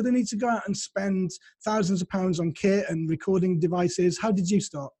involved? Do they need to go out and spend thousands of pounds on kit and recording devices? How did you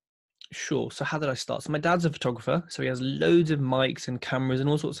start? Sure. So how did I start? So my dad's a photographer, so he has loads of mics and cameras and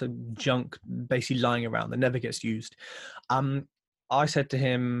all sorts of junk basically lying around that never gets used. I said to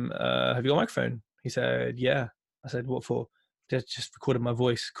him, have you got a microphone? He said, yeah. I said, what for? Just recorded my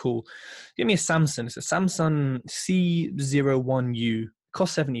voice. Cool. Give me a Samsung. It's a Samsung C01U.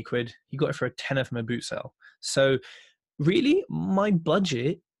 Cost 70 quid. He got it for a tenner from a boot sale. So really, my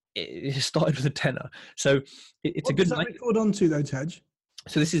budget, it started with a tenner. So it's what a good does that mic. Record onto though, Tej?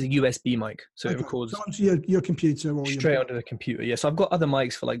 So this is a USB mic. So it records onto your computer or straight onto the computer. Yeah. So I've got other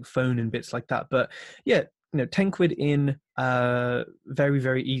mics for like phone and bits like that. But yeah, 10 quid in, very,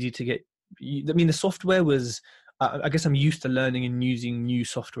 very easy to get. I mean, the software was, I guess I'm used to learning and using new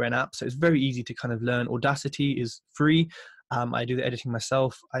software and apps. So it's very easy to kind of learn. Audacity is free. I do the editing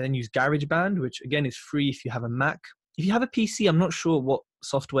myself. I then use GarageBand, which again is free if you have a Mac. If you have a PC, I'm not sure what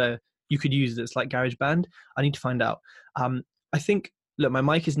software you could use that's like GarageBand. I need to find out. I think, look, my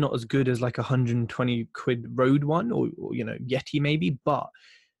mic is not as good as like 120 quid Rode one or Yeti maybe, but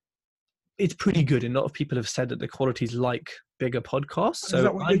it's pretty good. And a lot of people have said that the quality is like bigger podcasts. So is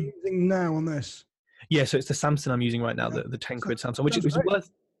that what you're using now on this? Yeah, so it's the Samsung I'm using right now, the 10 quid Samsung, which is worth,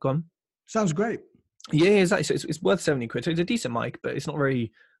 go on. Sounds great. Yeah, exactly. So it's worth 70 quid. So it's a decent mic, but it's not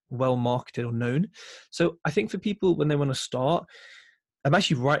very well marketed or known. So I think for people when they want to start, I'm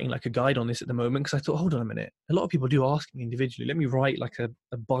actually writing like a guide on this at the moment, because I thought, hold on a minute. A lot of people do ask me individually, let me write like a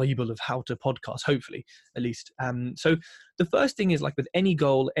Bible of how to podcast, hopefully, at least. So the first thing is, like with any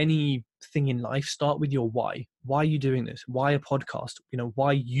goal, anything in life, start with your why. Why are you doing this? Why a podcast?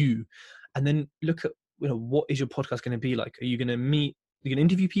 Why you? And then look at, what is your podcast going to be like? Are you going to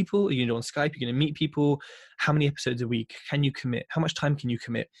interview people? Are you going to do on Skype? Are you going to meet people? How many episodes a week? Can you commit? How much time can you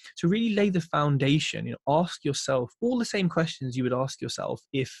commit? To really lay the foundation, ask yourself all the same questions you would ask yourself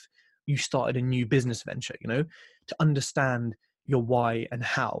if you started a new business venture, to understand your why and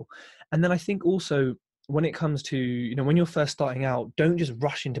how. And then I think also when it comes to, when you're first starting out, don't just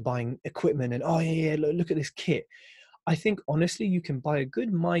rush into buying equipment and, oh yeah, look at this kit. I think honestly, you can buy a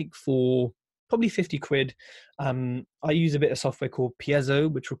good mic for probably 50 quid. I use a bit of software called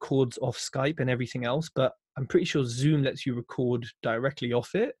Piezo, which records off Skype and everything else, but I'm pretty sure Zoom lets you record directly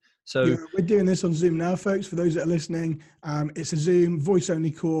off it. So yeah, we're doing this on Zoom now, folks. For those that are listening, it's a Zoom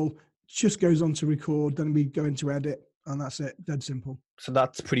voice-only call, just goes on to record, then we go into edit, and that's it. Dead simple. So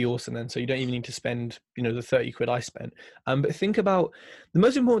that's pretty awesome then. So you don't even need to spend, the 30 quid I spent. But think about the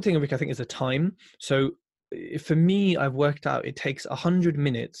most important thing, Rick, I think, is the time. So for me, I've worked out it takes 100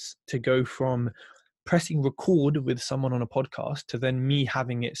 minutes to go from pressing record with someone on a podcast to then me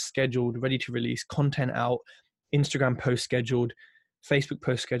having it scheduled, ready to release, content out, Instagram post scheduled, Facebook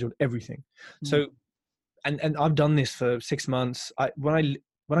post scheduled, everything. So, and I've done this for 6 months. When I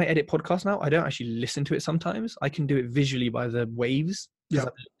when I edit podcasts now, I don't actually listen to it sometimes. I can do it visually by the waves because Yeah.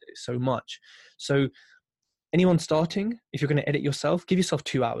 I've looked at it so much. So anyone starting, if you're going to edit yourself, give yourself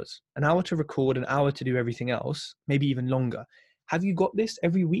 2 hours, an hour to record, an hour to do everything else, maybe even longer. Have you got this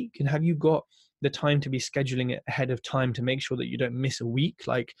every week? And have you got the time to be scheduling it ahead of time to make sure that you don't miss a week?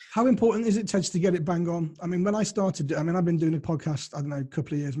 Like, how important is it, Tej, to get it bang on? I mean, when I started, I've been doing a podcast, I don't know, a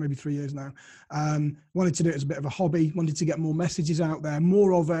couple of years, maybe 3 years now. Wanted to do it as a bit of a hobby, wanted to get more messages out there,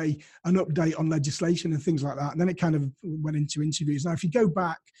 more of an update on legislation and things like that. And then it kind of went into interviews. Now, if you go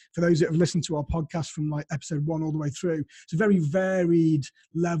back, for those that have listened to our podcast from like episode 1 all the way through, it's a very varied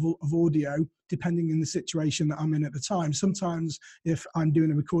level of audio, depending on the situation that I'm in at the time. Sometimes if I'm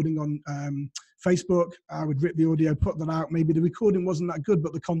doing a recording on Facebook, I would rip the audio, put that out. Maybe the recording wasn't that good,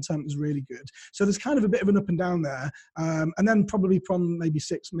 but the content was really good. So there's kind of a bit of an up and down there. And then probably from maybe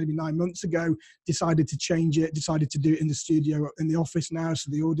 6, maybe 9 months ago, decided to change it, decided to do it in the studio, in the office now, so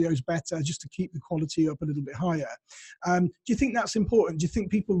the audio is better, just to keep the quality up a little bit higher. Do you think that's important? Do you think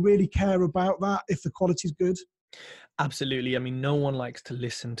people really care about that if the quality is good? absolutely. I mean, no one likes to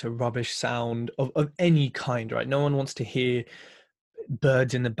listen to rubbish sound of any kind, right? No one wants to hear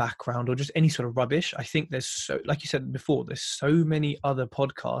birds in the background or just any sort of rubbish. I think there's so, like you said before, there's so many other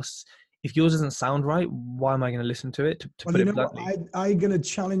podcasts. If yours doesn't sound right, why am I going to listen to it? To Well, put you it know bluntly. what? I'm going to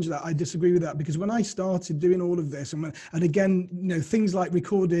challenge that. I disagree with that, because when I started doing all of this, and again, things like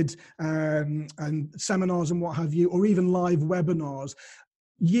recorded and seminars and what have you, or even live webinars,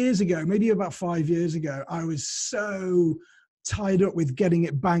 years ago, maybe about 5 years ago, I was so tied up with getting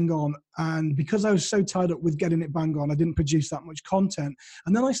it bang on. And because I was so tied up with getting it bang on, I didn't produce that much content.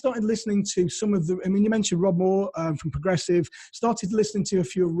 And then I started listening to some of you mentioned Rob Moore from Progressive, started listening to a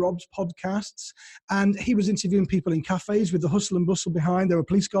few of Rob's podcasts, and he was interviewing people in cafes with the hustle and bustle behind. There were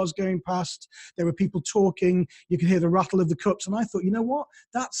police cars going past. There were people talking. You could hear the rattle of the cups. And I thought, you know what?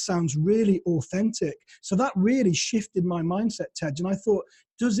 That sounds really authentic. So that really shifted my mindset, Tej. And I thought,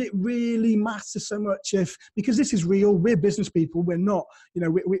 does it really matter so much because this is real, we're business people, we're not,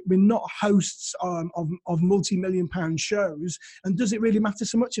 we're not hosts of multi-million pound shows. And does it really matter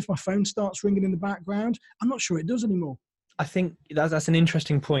so much if my phone starts ringing in the background? I'm not sure it does anymore. I think that's an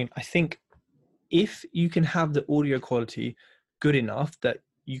interesting point. I think if you can have the audio quality good enough that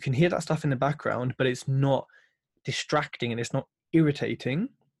you can hear that stuff in the background, but it's not distracting and it's not irritating,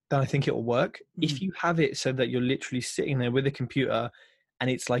 then I think it will work. If you have it so that you're literally sitting there with a computer and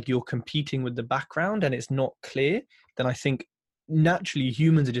it's like you're competing with the background and it's not clear, then I think naturally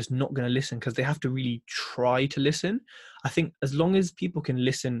humans are just not going to listen because they have to really try to listen. I think as long as people can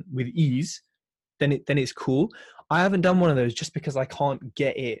listen with ease, then it's cool. I haven't done one of those just because I can't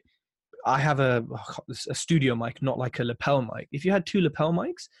get it. I have a studio mic, not like a lapel mic. If you had 2 lapel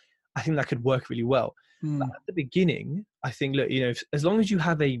mics, I think that could work really well. But at the beginning, I think, look, as long as you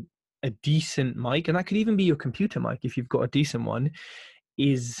have a decent mic, and that could even be your computer mic if you've got a decent one,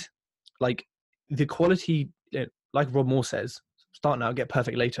 is like the quality, like Rob Moore says, start now, get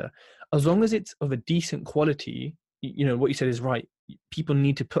perfect later. As long as it's of a decent quality, what you said is right. People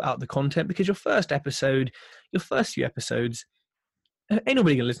need to put out the content, because your first few episodes, ain't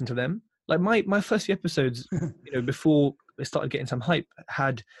nobody gonna listen to them. Like my first few episodes, before it started getting some hype,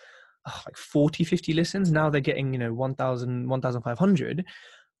 had like 40, 50 listens. Now they're getting, 1,000, 1,500.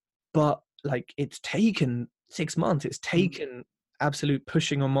 But like, it's taken 6 months. It's taken absolute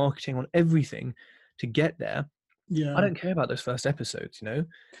pushing on marketing, on everything to get there. Yeah, I don't care about those first episodes, and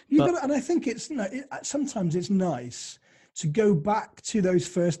I think it's sometimes it's nice to go back to those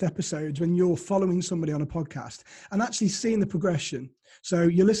first episodes when you're following somebody on a podcast and actually seeing the progression. So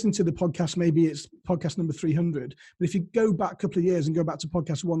you're listening to the podcast, maybe it's podcast number 300, but if you go back a couple of years and go back to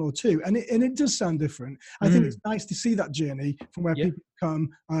podcast 1 or 2, and it does sound different. I think it's nice to see that journey from where people come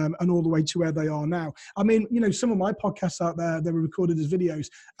and all the way to where they are now. I mean, some of my podcasts out there, they were recorded as videos.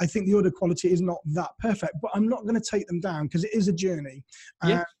 I think the audio quality is not that perfect, but I'm not going to take them down because it is a journey.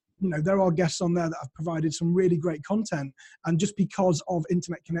 There are guests on there that have provided some really great content, and just because of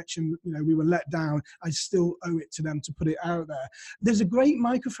internet connection, we were let down. I still owe it to them to put it out there. There's a great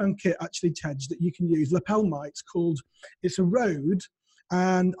microphone kit, actually, Tej, that you can use, lapel mics, it's a Rode,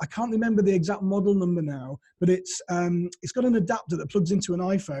 and I can't remember the exact model number now, but it's got an adapter that plugs into an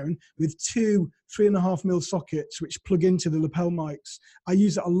iPhone with 2 3.5mm sockets which plug into the lapel mics. I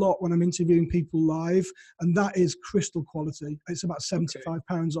use it a lot when I'm interviewing people live, and that is crystal quality. It's about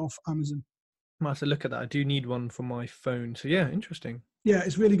 £75 off Amazon. I have to look at that. I do need one for my phone. So yeah, interesting. Yeah,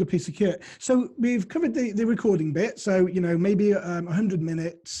 it's a really good piece of kit. So we've covered the recording bit. So, maybe 100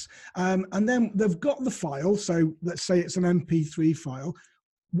 minutes. And then they've got the file. So let's say it's an MP3 file.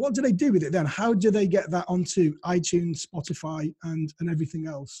 what do they do with it then? How do they get that onto iTunes, Spotify, and everything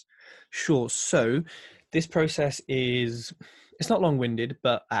else? Sure. So this process it's not long-winded,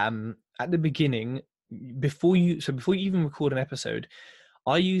 but at the beginning, before you even record an episode,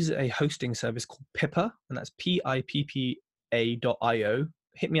 I use a hosting service called Pippa, and that's PIPPA.io.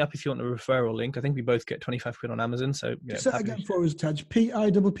 Hit me up if you want a referral link. I think we both get 25 quid on Amazon. So say again for us, Tej.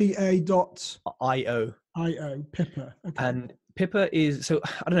 PIPPA.io. Pippa. Okay. And Pippa is, so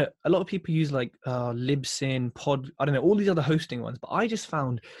I don't know, a lot of people use like Libsyn, I don't know, all these other hosting ones, but I just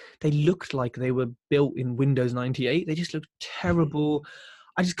found they looked like they were built in Windows 98. They just looked terrible.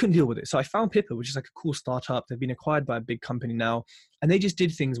 I just couldn't deal with it. So I found Pippa, which is like a cool startup. They've been acquired by a big company now, and they just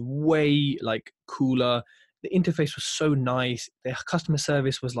did things way like cooler. The interface was so nice. Their customer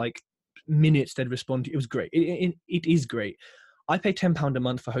service was like minutes they'd respond to. It was great. It is great. I pay £10 a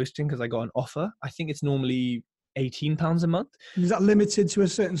month for hosting because I got an offer. I think it's normally £18 a month. Is that limited to a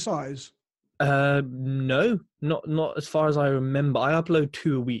certain size? No, not as far as I remember. I upload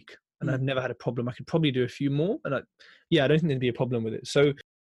 2 a week, and I've never had a problem. I could probably do a few more, and I don't think there'd be a problem with it. So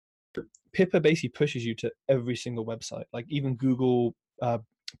Pippa basically pushes you to every single website, like even Google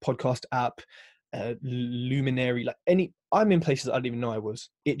podcast app, Luminary, like I'm in places I didn't even know I was.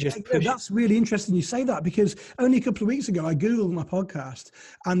 It just pushes. That's really interesting you say that, because only a couple of weeks ago I Googled my podcast,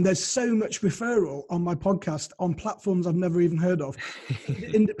 and there's so much referral on my podcast on platforms I've never even heard of.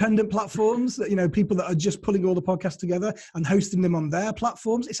 Independent platforms that, people that are just pulling all the podcasts together and hosting them on their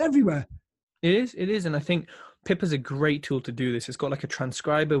platforms. It's everywhere. It is. And I think Pippa's a great tool to do this. It's got like a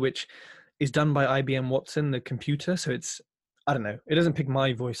transcriber, which is done by IBM Watson, the computer. So I don't know, it doesn't pick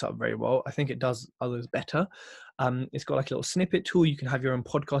my voice up very well. I think it does others better. It's got like a little snippet tool. You can have your own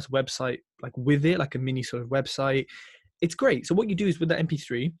podcast website like with it, like a mini sort of website. It's great. So what you do is with that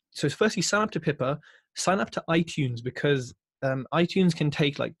MP3, so firstly sign up to Pippa, sign up to iTunes, because iTunes can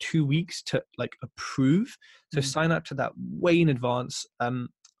take like 2 weeks to like approve. So sign up to that way in advance. I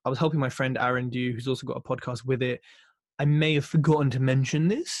was helping my friend Aaron Dew, who's also got a podcast with it. I may have forgotten to mention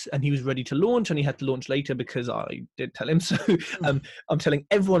this, and he was ready to launch, and he had to launch later because I did tell him. So I'm telling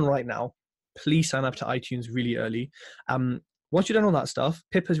everyone right now, please sign up to iTunes really early. Once you've done all that stuff,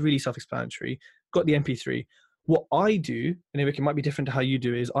 Pippa's really self-explanatory. Got the MP3. What I do, and Eric, it might be different to how you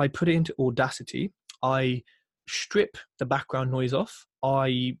do, is I put it into Audacity. I strip the background noise off.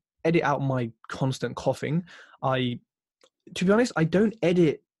 I edit out my constant coughing. To be honest, I don't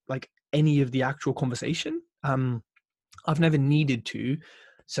edit like any of the actual conversation. I've never needed to,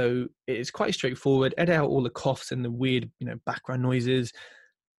 so it's quite straightforward. Edit out all the coughs and the weird, background noises.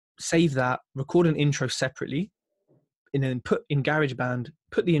 Save that. Record an intro separately, and then put in GarageBand.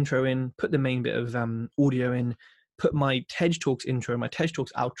 Put the intro in. Put the main bit of audio in. Put my Tej Talks intro, my Tej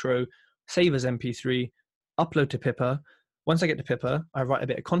Talks outro. Save as MP3. Upload to Pippa. Once I get to Pippa, I write a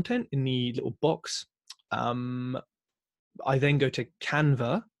bit of content in the little box. I then go to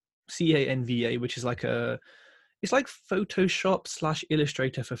Canva, Canva, which is it's like Photoshop /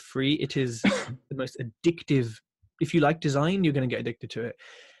 Illustrator for free. It is the most addictive. If you like design, you're going to get addicted to it.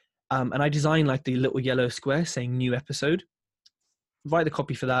 And I design like the little yellow square saying new episode. Write the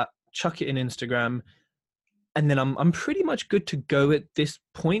copy for that, chuck it in Instagram, and then I'm pretty much good to go at this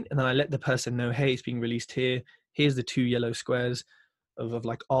point. And then I let the person know, hey, it's being released here. Here's the 2 yellow squares of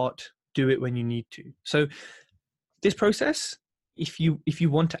like art. Do it when you need to. So this process, if you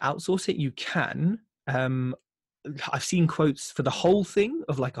want to outsource it, you can. I've seen quotes for the whole thing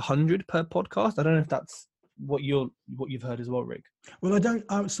of like 100 per podcast. I don't know if that's what you've heard as well, Rick. Well, I don't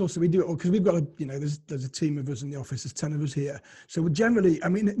outsource it. We do it all because we've got there's a team of us in the office. There's 10 of us here. So we're generally,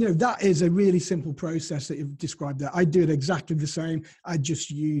 that is a really simple process that you've described there. I do it exactly the same. I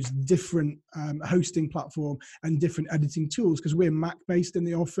just use different hosting platform and different editing tools because we're Mac based in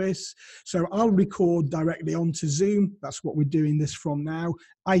the office. So I'll record directly onto Zoom. That's what we're doing this from now.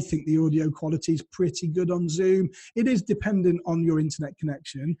 I think the audio quality is pretty good on Zoom. It is dependent on your internet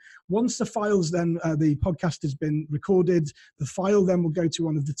connection. Once the files then, the podcast has been recorded, the file then will go to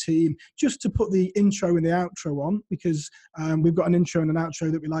one of the team just to put the intro and the outro on because we've got an intro and an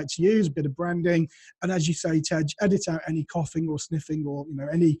outro that we like to use, a bit of branding. And as you say, Tej, edit out any coughing or sniffing or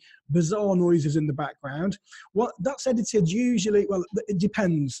any bizarre noises in the background. What that's edited usually, well, it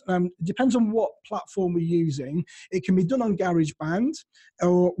depends. It depends on what platform we're using. It can be done on GarageBand,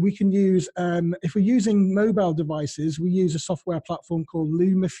 or we can use, if we're using mobile devices, we use a software platform called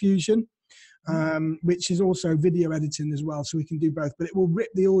LumaFusion, which is also video editing as well. So we can do both, but it will rip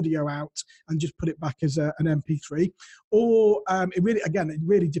the audio out and just put it back as an MP3. Or it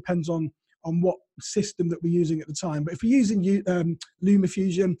really depends on on what system that we're using at the time. But if we're using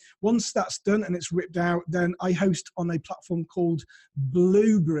LumaFusion, once that's done and it's ripped out, then I host on a platform called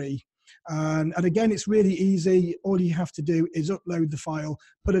Blueberry. And again, it's really easy. All you have to do is upload the file,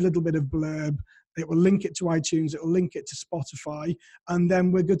 put a little bit of blurb. It will link it to iTunes. It will link it to Spotify, and then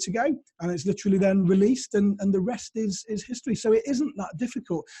we're good to go. And it's literally then released, and the rest is history. So it isn't that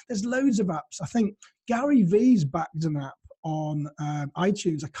difficult. There's loads of apps. I think Gary Vee's backed an app on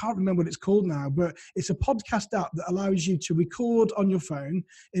iTunes. I can't remember what it's called now, but it's a podcast app that allows you to record on your phone,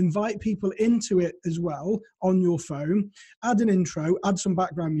 invite people into it as well on your phone, add an intro, add some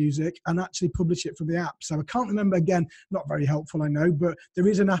background music, and actually publish it from the app. So I can't remember, again, not very helpful, I know, but there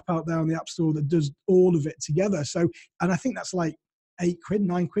is an app out there on the App Store that does all of it together. So, and I think that's like £8,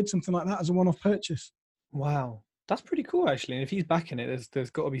 £9, something like that as a one-off purchase. Wow. That's pretty cool, actually. And if he's backing it,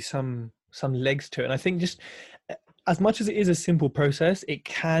 there's got to be some legs to it. And I think just as much as it is a simple process, it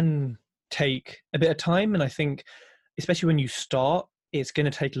can take a bit of time. And I think, especially when you start, it's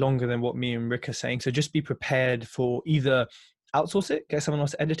going to take longer than what me and Rick are saying. So just be prepared for either outsource it, get someone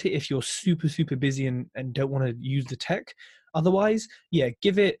else to edit it if you're super, super busy and don't want to use the tech. Otherwise, yeah,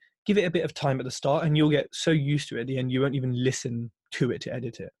 give it a bit of time at the start, and you'll get so used to it at the end, you won't even listen to it to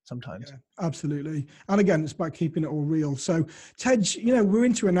edit it sometimes. Yeah, absolutely. And again, it's about keeping it all real. So Tej, we're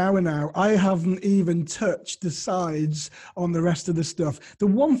into an hour now. I haven't even touched the sides on the rest of the stuff. The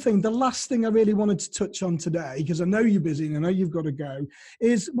last thing I really wanted to touch on today, because I know you're busy and I know you've got to go,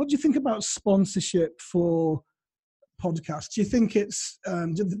 is what do you think about sponsorship for podcasts? Do you think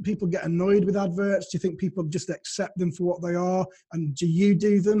do people get annoyed with adverts? Do you think people just accept them for what they are? And do you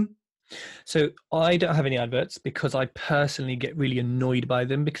do them? So I don't have any adverts because I personally get really annoyed by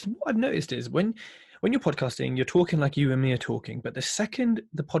them, because what I've noticed is when you're podcasting, you're talking like you and me are talking, but the second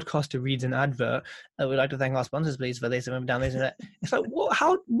the podcaster reads an advert, I would like to thank our sponsors, please, for this and down this and that. It's like,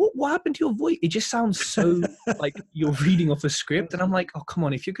 what happened to your voice? It just sounds so like you're reading off a script. And I'm like, oh, come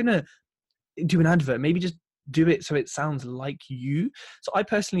on, if you're going to do an advert, maybe just do it so it sounds like you. So I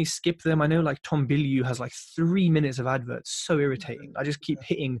personally skip them. I know like Tom Bilyeu has like 3 minutes of adverts. So irritating. I just keep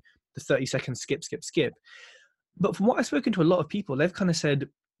hitting the 30-second skip. But from what I've spoken to a lot of people, they've kind of said,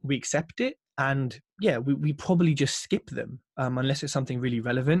 we accept it. And yeah, we probably just skip them unless it's something really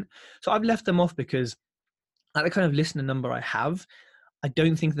relevant. So I've left them off because at the kind of listener number I have, I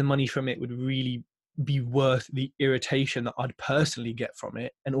don't think the money from it would really be worth the irritation that I'd personally get from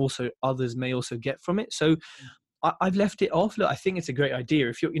it, and also others may also get from it. So I've left it off. Look, I think it's a great idea.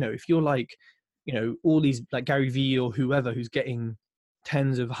 If you're like, all these like Gary Vee or whoever who's getting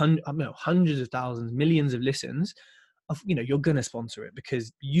hundreds of thousands, millions of listens, you're going to sponsor it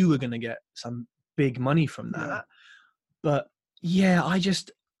because you are going to get some big money from that. Yeah. But yeah,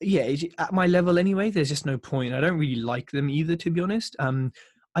 at my level anyway, there's just no point. I don't really like them either, to be honest.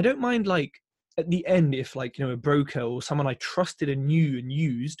 I don't mind like at the end if like, a broker or someone I trusted and knew and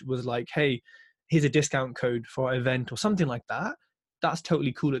used was like, hey, here's a discount code for our event or something like that. That's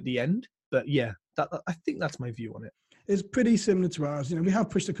totally cool at the end. But yeah, I think that's my view on it. It's pretty similar to ours. We have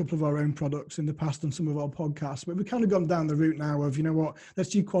pushed a couple of our own products in the past on some of our podcasts, but we've kind of gone down the route now of, let's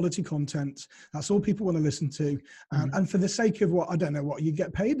do quality content. That's all people want to listen to. And for the sake of I don't know what you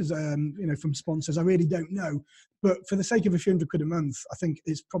get paid as, from sponsors, I really don't know. But for the sake of a few $100 a month, I think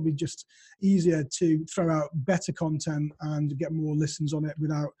it's probably just easier to throw out better content and get more listens on it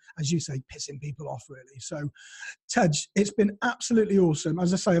without, as you say, pissing people off, really. So, Tej, it's been absolutely awesome.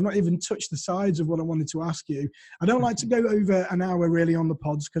 As I say, I've not even touched the sides of what I wanted to ask you. I don't like to go over an hour really on the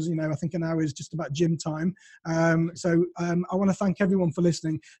pods because, I think an hour is just about gym time. So I want to thank everyone for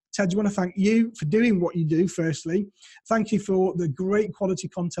listening. Tej, I want to thank you for doing what you do, firstly. Thank you for the great quality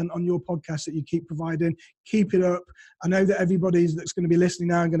content on your podcast that you keep providing. Keep it up. I know that everybody that's going to be listening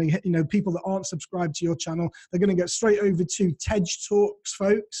now are going to hit, people that aren't subscribed to your channel, they're going to get straight over to Tej Talks,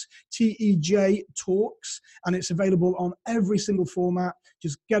 folks, TEJ Talks, and it's available on every single format.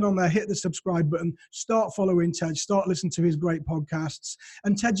 Just get on there, hit the subscribe button, start following Tej, start listening to his great podcasts.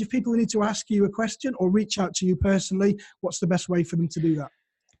 And Tej, if people need to ask you a question or reach out to you personally, what's the best way for them to do that?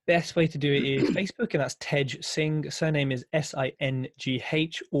 Best way to do it is Facebook, and that's Tej Singh. Surname is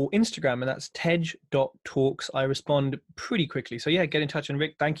SINGH, or Instagram, and that's tej.talks. I respond pretty quickly. So yeah, get in touch. And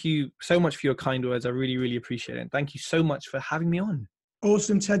Rick, thank you so much for your kind words. I really, really appreciate it. And thank you so much for having me on.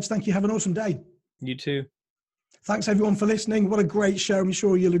 Awesome, Tej. Thank you. Have an awesome day. You too. Thanks everyone for listening. What a great show. I'm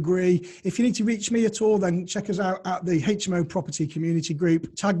sure you'll agree. If you need to reach me at all, then check us out at the HMO Property Community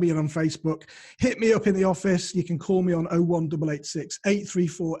Group. Tag me in on Facebook. Hit me up in the office. You can call me on 01886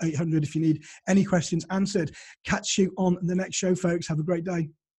 834 800 if you need any questions answered. Catch you on the next show, folks. Have a great day.